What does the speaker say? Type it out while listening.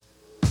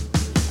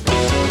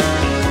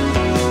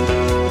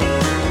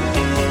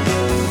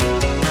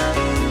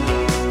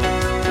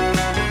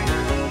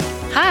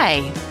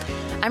Hi,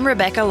 I'm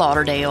Rebecca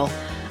Lauderdale.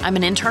 I'm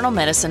an internal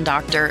medicine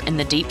doctor in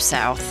the Deep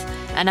South,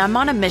 and I'm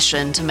on a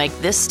mission to make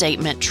this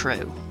statement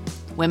true.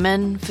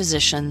 Women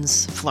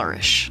physicians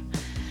flourish.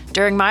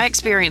 During my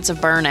experience of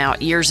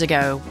burnout years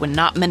ago, when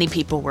not many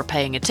people were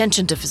paying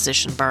attention to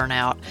physician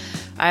burnout,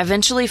 I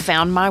eventually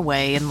found my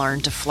way and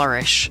learned to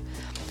flourish.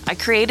 I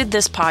created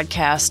this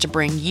podcast to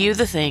bring you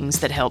the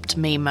things that helped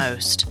me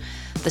most.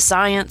 The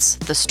science,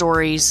 the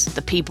stories,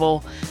 the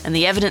people, and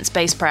the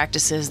evidence-based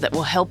practices that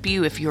will help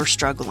you if you're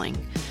struggling.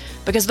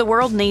 Because the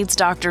world needs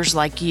doctors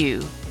like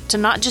you to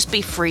not just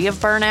be free of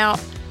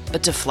burnout,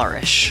 but to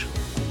flourish.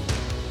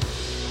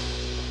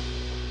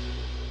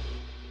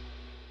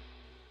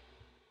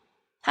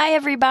 Hi,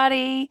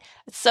 everybody.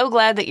 So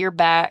glad that you're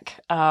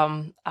back.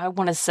 I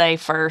want to say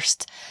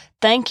first,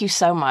 thank you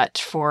so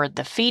much for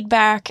the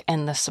feedback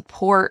and the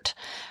support.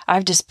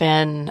 I've just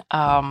been,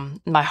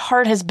 my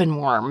heart has been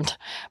warmed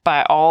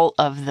by all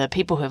of the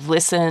people who have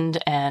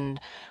listened and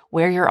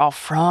where you're all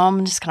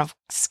from, just kind of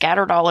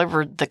scattered all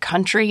over the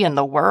country and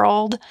the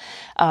world.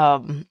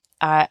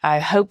 I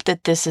hope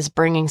that this is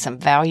bringing some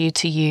value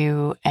to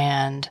you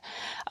and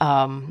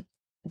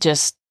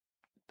just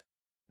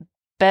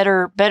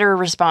better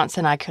response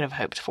than I could have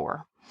hoped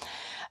for.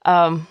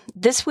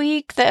 This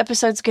week, the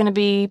episode's going to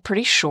be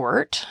pretty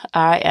short.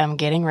 I am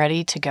getting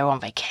ready to go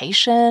on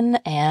vacation,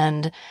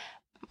 and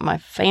my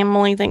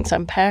family thinks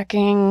I'm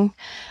packing.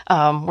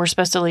 We're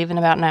supposed to leave in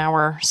about an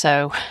hour,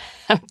 so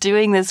I'm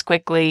doing this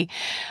quickly.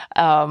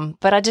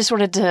 But I just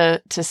wanted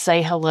to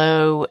say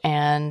hello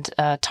and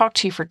talk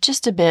to you for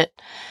just a bit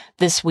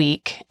this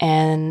week,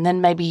 and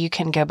then maybe you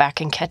can go back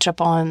and catch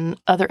up on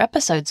other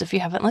episodes if you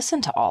haven't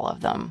listened to all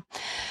of them.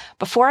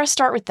 Before I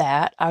start with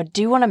that, I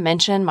do want to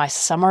mention my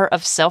Summer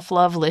of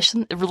Self-Love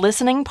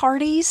listening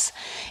parties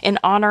in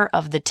honor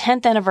of the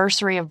 10th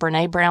anniversary of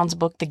Brené Brown's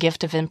book, The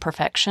Gift of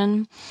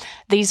Imperfection.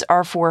 These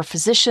are for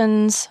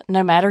physicians,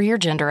 no matter your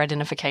gender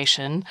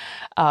identification,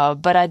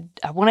 but I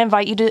want to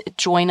invite you to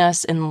join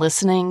us in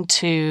listening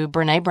to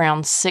Brené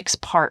Brown's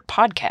 6-part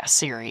podcast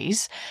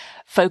series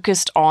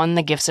focused on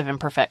the gifts of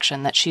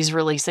imperfection that she's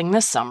releasing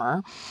this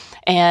summer.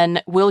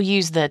 And we'll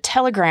use the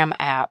Telegram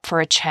app for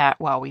a chat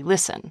while we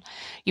listen.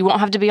 You won't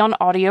have to be on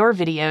audio or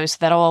video, so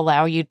that'll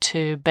allow you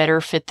to better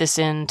fit this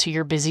into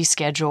your busy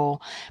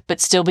schedule,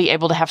 but still be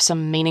able to have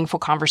some meaningful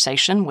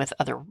conversation with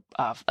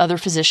other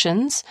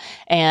physicians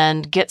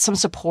and get some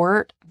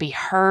support, be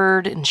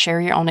heard, and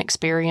share your own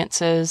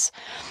experiences.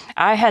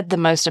 I had the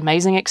most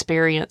amazing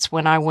experience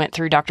when I went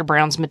through Dr.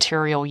 Brown's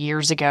material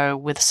years ago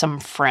with some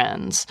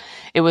friends.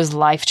 It was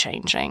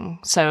life-changing.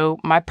 So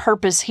my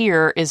purpose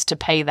here is to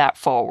pay that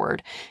forward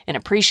in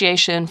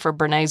appreciation for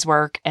Brené's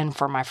work and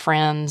for my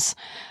friends,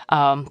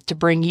 to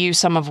bring you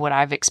some of what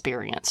I've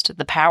experienced.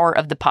 The power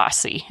of the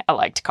posse, I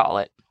like to call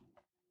it.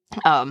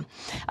 I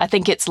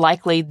think it's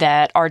likely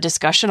that our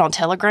discussion on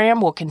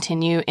Telegram will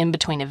continue in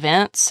between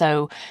events,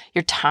 so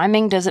your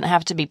timing doesn't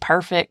have to be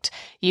perfect.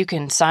 You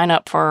can sign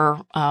up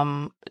for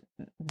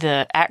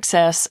the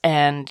access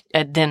and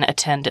then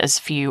attend as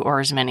few or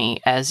as many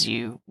as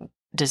you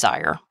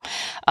desire.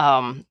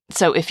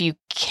 So if you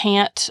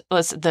can't,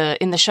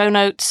 in the show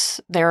notes,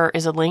 there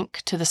is a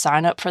link to the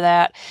sign up for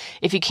that.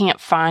 If you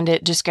can't find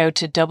it, just go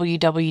to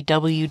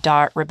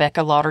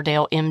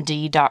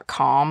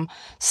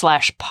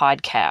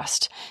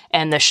www.RebeccaLauderdaleMD.com/podcast,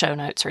 and the show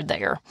notes are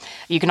there.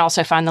 You can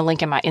also find the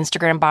link in my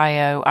Instagram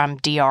bio. I'm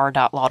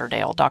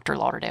dr.lauderdale, Dr.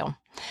 Lauderdale.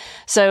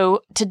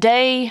 So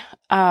today,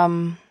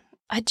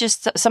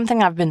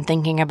 something I've been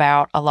thinking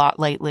about a lot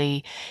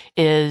lately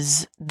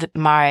is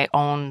my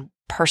own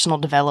personal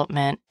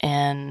development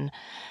and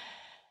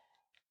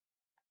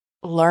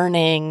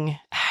learning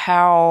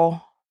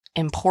how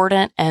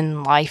important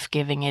and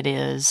life-giving it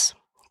is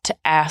to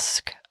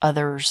ask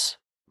others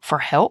for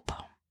help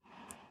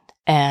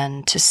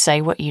and to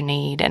say what you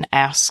need and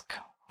ask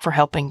for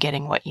help in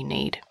getting what you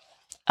need.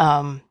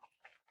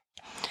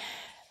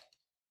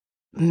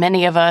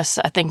 Many of us,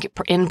 I think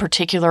in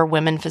particular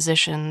women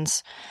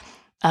physicians,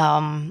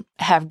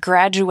 have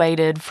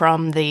graduated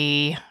from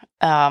the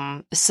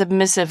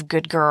submissive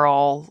good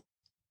girl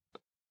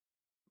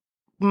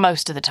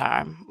most of the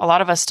time. A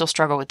lot of us still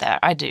struggle with that.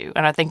 I do.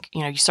 And I think,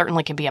 you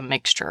certainly can be a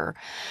mixture.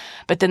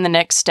 But then the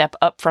next step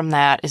up from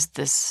that is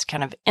this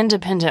kind of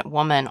independent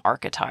woman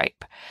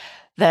archetype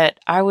that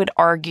I would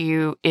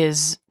argue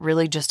is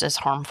really just as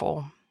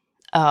harmful.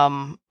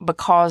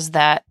 Because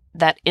that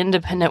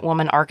independent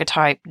woman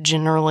archetype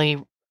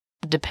generally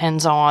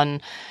depends on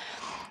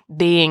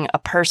being a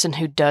person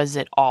who does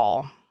it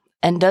all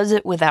and does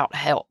it without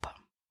help.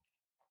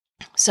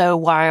 So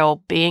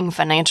while being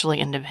financially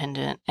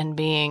independent and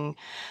being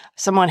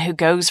someone who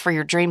goes for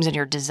your dreams and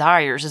your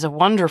desires is a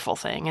wonderful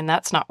thing, and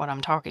that's not what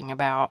I'm talking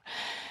about,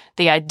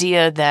 the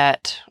idea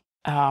that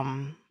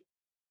that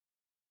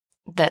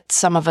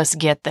some of us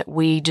get that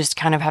we just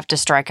kind of have to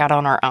strike out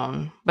on our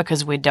own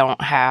because we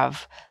don't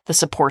have the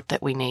support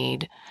that we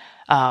need,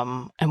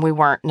 and we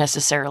weren't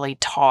necessarily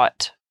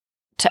taught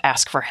to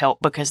ask for help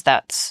because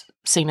that's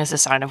seen as a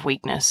sign of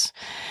weakness.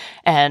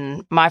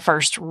 And my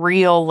first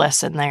real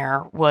lesson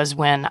there was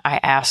when I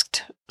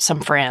asked some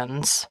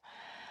friends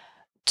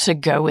to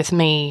go with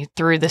me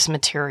through this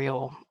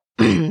material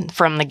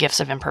from the Gifts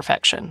of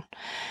Imperfection.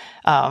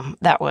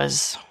 That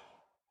was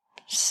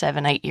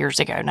 7-8 years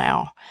ago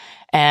now.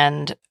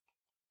 And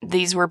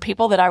these were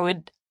people that I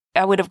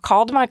would have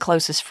called my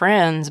closest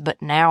friends,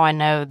 but now I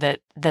know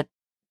that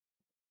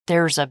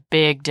there's a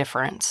big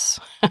difference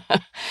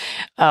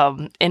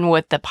in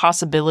what the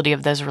possibility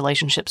of those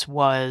relationships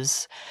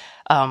was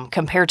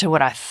compared to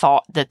what I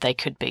thought that they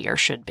could be or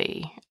should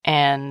be.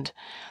 And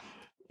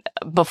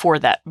before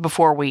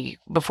we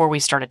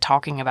started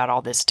talking about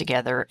all this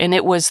together, and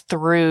it was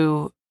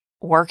through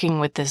working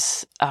with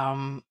this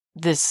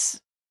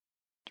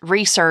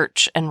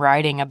research and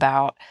writing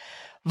about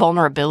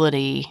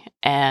vulnerability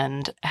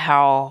and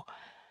how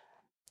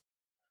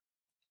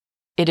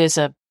it is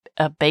a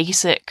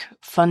basic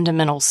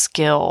fundamental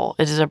skill.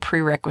 It is a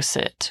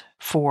prerequisite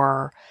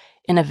for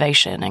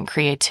innovation and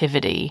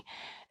creativity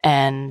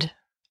and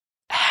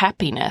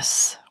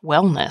happiness,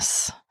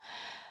 wellness,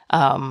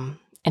 and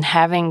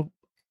having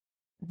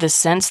the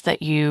sense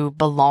that you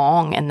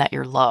belong and that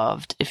you're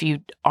loved. If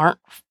you aren't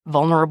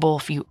vulnerable,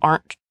 if you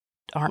aren't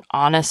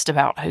honest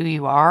about who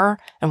you are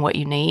and what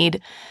you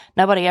need,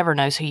 nobody ever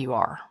knows who you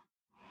are.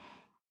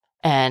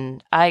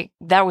 And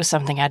that was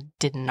something I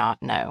did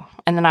not know.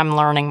 And then I'm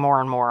learning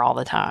more and more all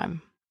the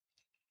time.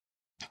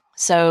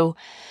 So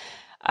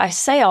I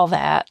say all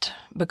that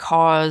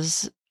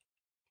because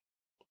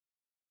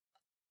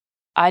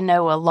I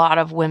know a lot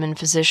of women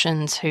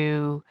physicians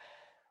who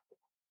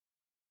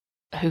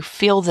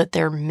feel that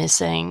they're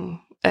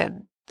missing a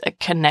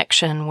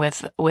connection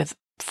with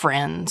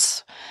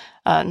friends.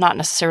 Not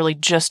necessarily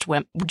just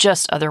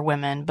other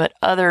women, but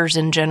others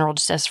in general,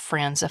 just as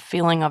friends, a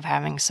feeling of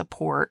having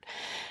support.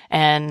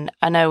 And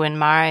I know in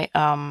my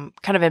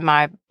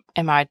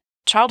in my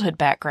childhood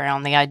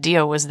background, the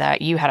idea was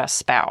that you had a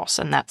spouse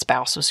and that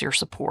spouse was your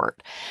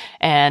support.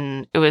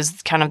 And it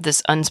was kind of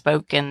this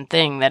unspoken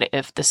thing that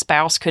if the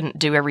spouse couldn't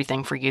do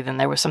everything for you, then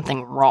there was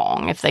something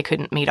wrong if they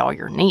couldn't meet all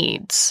your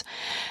needs.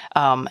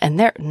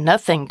 And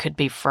nothing could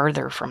be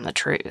further from the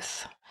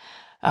truth.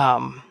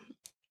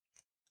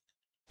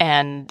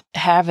 And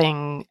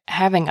having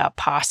a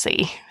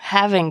posse,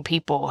 having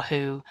people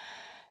who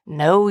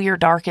know your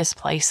darkest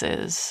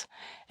places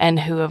and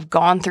who have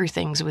gone through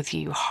things with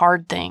you,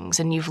 hard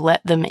things, and you've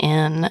let them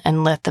in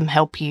and let them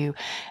help you,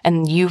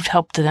 and you've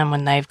helped them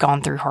when they've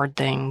gone through hard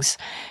things,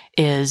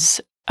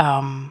 is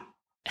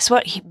it's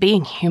what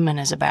being human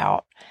is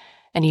about.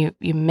 And you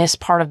miss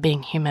part of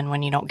being human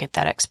when you don't get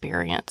that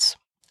experience.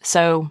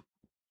 So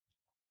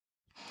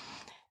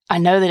I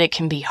know that it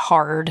can be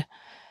hard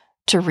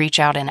to reach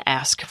out and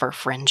ask for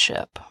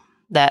friendship.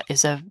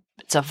 It's a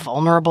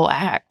vulnerable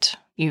act.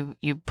 You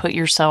put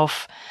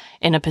yourself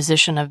in a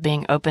position of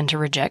being open to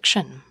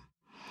rejection.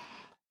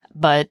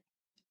 But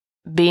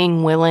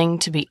being willing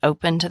to be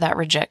open to that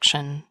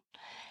rejection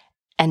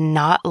and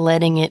not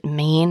letting it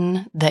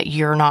mean that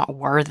you're not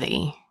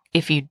worthy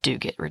if you do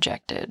get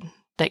rejected,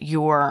 that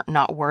you're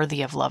not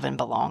worthy of love and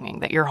belonging,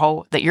 that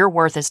your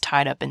worth is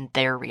tied up in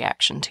their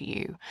reaction to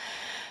you.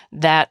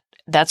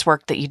 That's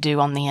work that you do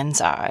on the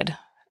inside.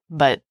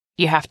 But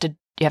you have to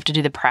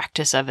do the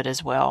practice of it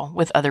as well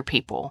with other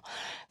people.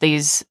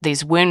 These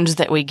wounds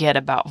that we get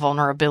about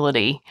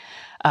vulnerability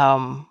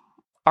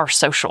are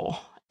social,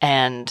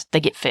 and they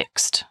get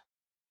fixed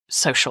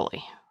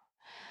socially.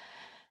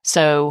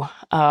 So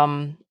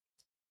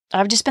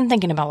I've just been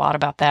thinking a lot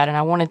about that, and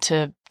I wanted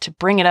to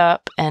bring it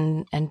up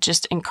and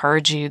just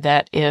encourage you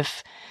that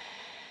if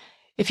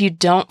you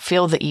don't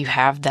feel that you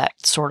have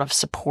that sort of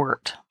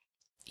support,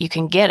 you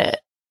can get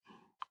it,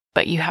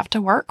 but you have to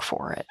work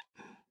for it.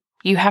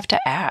 You have to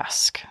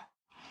ask.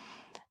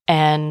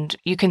 And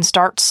you can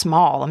start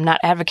small. I'm not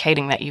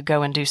advocating that you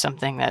go and do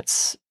something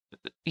that's,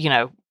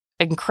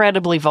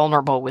 incredibly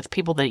vulnerable with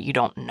people that you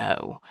don't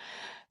know.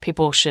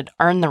 People should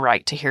earn the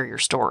right to hear your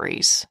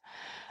stories.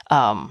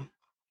 But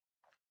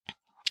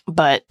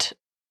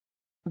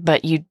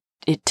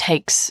it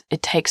takes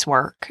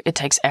work. It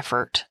takes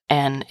effort,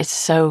 and it's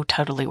so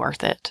totally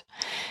worth it.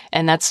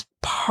 And that's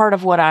part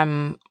of what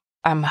I'm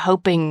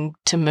hoping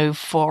to move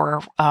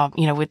forward,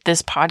 with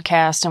this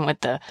podcast and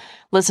with the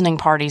listening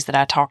parties that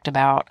I talked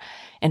about,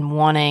 and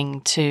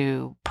wanting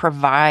to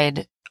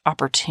provide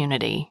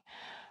opportunity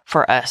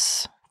for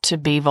us to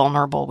be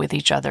vulnerable with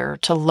each other,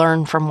 to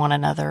learn from one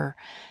another,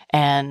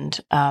 and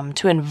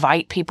to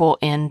invite people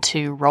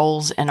into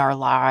roles in our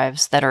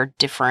lives that are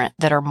different,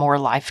 that are more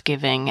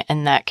life-giving,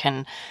 and that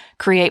can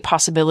create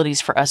possibilities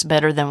for us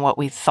better than what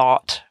we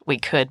thought we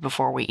could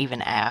before we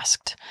even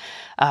asked.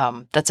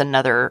 That's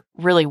another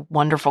really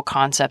wonderful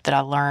concept that I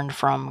learned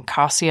from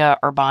Kasia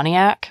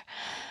Urbaniak.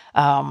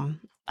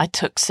 I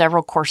took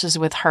several courses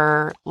with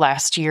her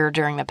last year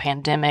during the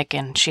pandemic,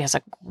 and she has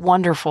a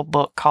wonderful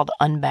book called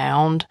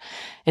Unbound.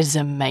 It is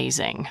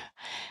amazing.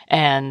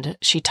 And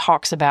she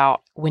talks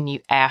about when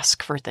you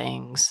ask for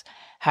things,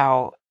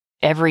 how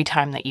every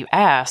time that you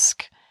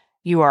ask,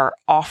 You are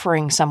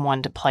offering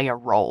someone to play a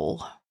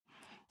role.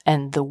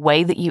 And the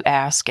way that you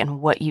ask and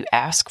what you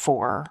ask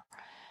for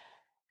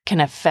can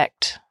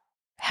affect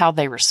how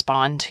they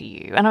respond to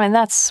you. And I mean,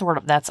 that's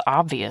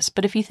obvious.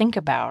 But if you think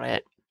about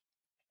it,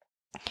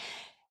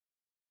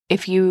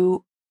 if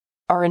you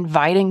are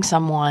inviting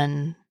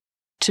someone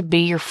to be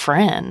your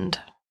friend,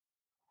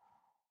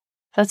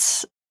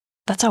 that's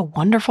a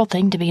wonderful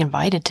thing to be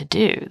invited to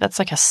do. That's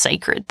like a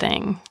sacred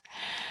thing.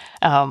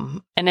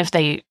 And if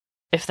they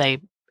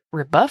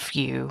rebuff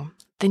you,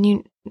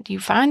 then you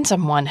find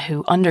someone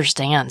who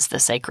understands the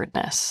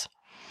sacredness.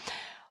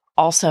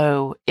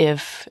 Also,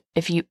 if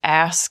you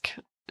ask,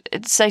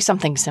 say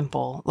something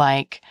simple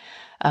like,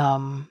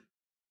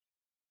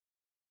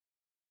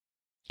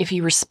 if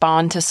you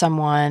respond to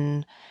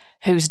someone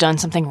who's done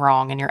something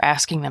wrong and you're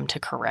asking them to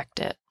correct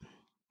it,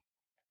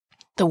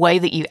 the way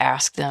that you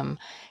ask them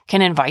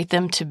can invite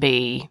them to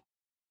be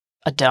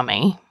a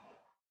dummy.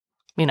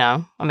 You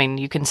know, I mean,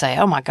 you can say,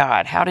 "Oh my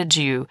God, how did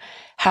you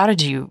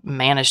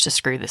manage to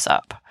screw this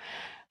up?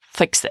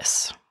 Fix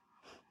this."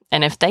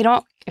 And if they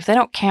don't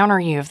counter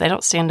you, if they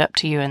don't stand up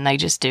to you and they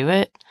just do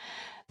it,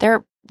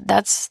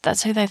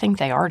 that's who they think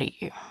they are to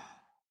you.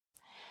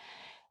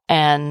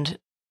 And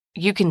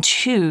you can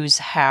choose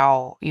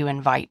how you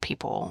invite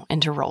people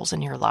into roles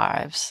in your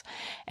lives.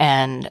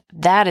 And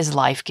that is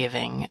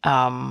life-giving.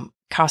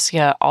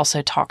 Kassia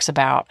also talks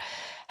about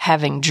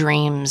having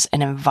dreams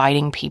and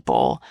inviting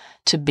people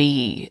to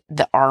be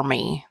the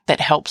army that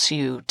helps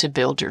you to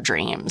build your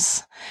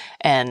dreams,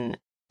 and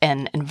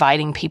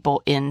inviting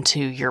people into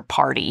your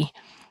party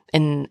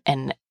and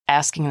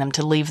asking them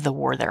to leave the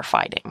war they're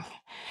fighting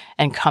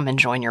and come and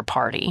join your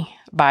party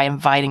by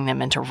inviting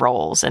them into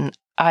roles. And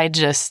that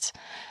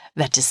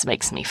just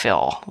makes me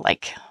feel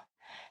like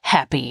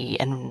happy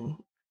and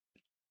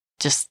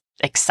just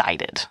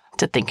excited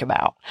to think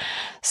about.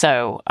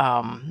 So,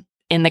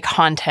 in the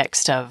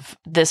context of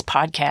this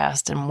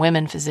podcast and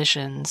women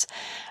physicians,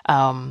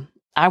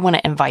 I want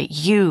to invite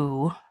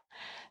you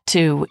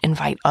to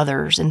invite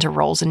others into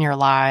roles in your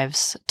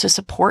lives to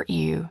support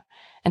you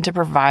and to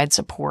provide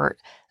support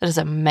that is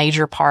a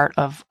major part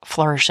of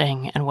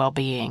flourishing and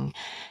well-being.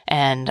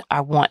 And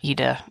I want you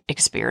to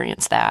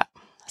experience that.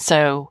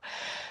 So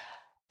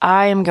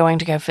I am going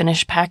to go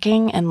finish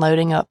packing and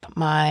loading up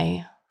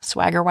my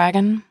swagger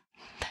wagon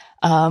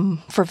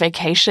for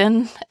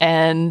vacation,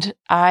 and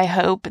I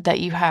hope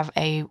that you have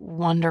a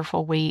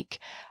wonderful week.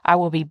 I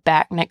will be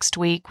back next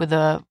week with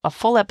a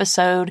full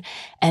episode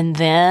and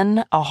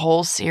then a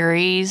whole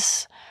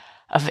series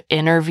of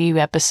interview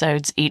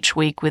episodes each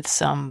week with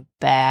some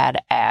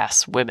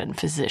badass women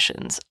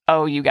physicians.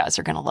 Oh, you guys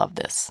are going to love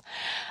this.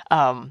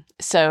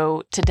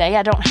 So today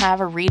I don't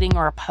have a reading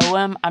or a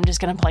poem. I'm just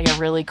going to play a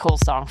really cool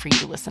song for you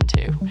to listen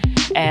to,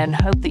 and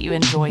hope that you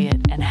enjoy it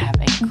and have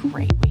a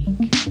great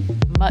week.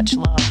 Much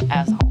love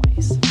as always.